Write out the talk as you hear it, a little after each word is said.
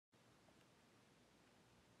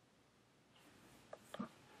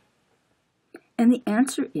And the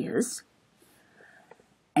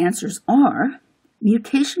answers are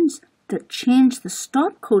mutations that change the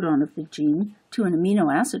stop codon of the gene to an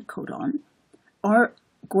amino acid codon are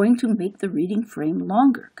going to make the reading frame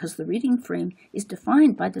longer, because the reading frame is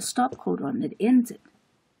defined by the stop codon that ends it.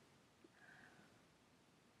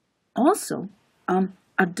 Also,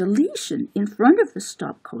 a deletion in front of the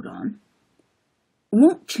stop codon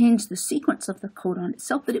won't change the sequence of the codon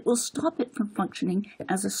itself, but it will stop it from functioning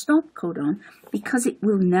as a stop codon because it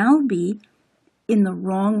will now be in the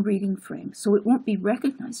wrong reading frame. So it won't be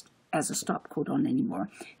recognized as a stop codon anymore.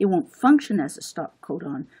 It won't function as a stop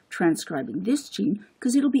codon transcribing this gene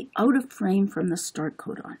because it'll be out of frame from the start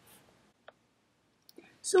codon.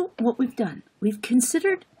 So what we've done, we've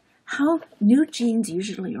considered how new genes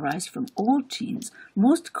usually arise from old genes,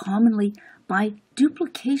 most commonly by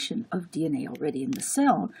duplication of DNA already in the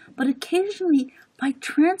cell, but occasionally by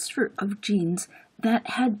transfer of genes that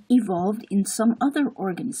had evolved in some other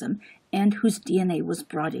organism and whose DNA was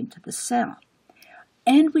brought into the cell.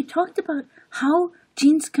 And we talked about how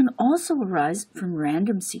genes can also arise from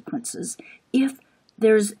random sequences if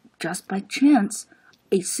there's, just by chance,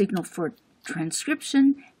 a signal for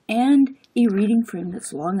transcription and a reading frame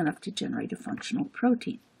that's long enough to generate a functional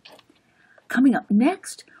protein. Coming up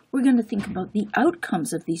next, we're going to think about the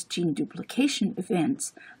outcomes of these gene duplication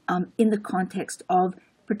events in the context of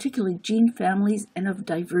particularly gene families and of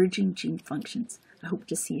diverging gene functions. I hope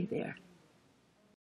to see you there.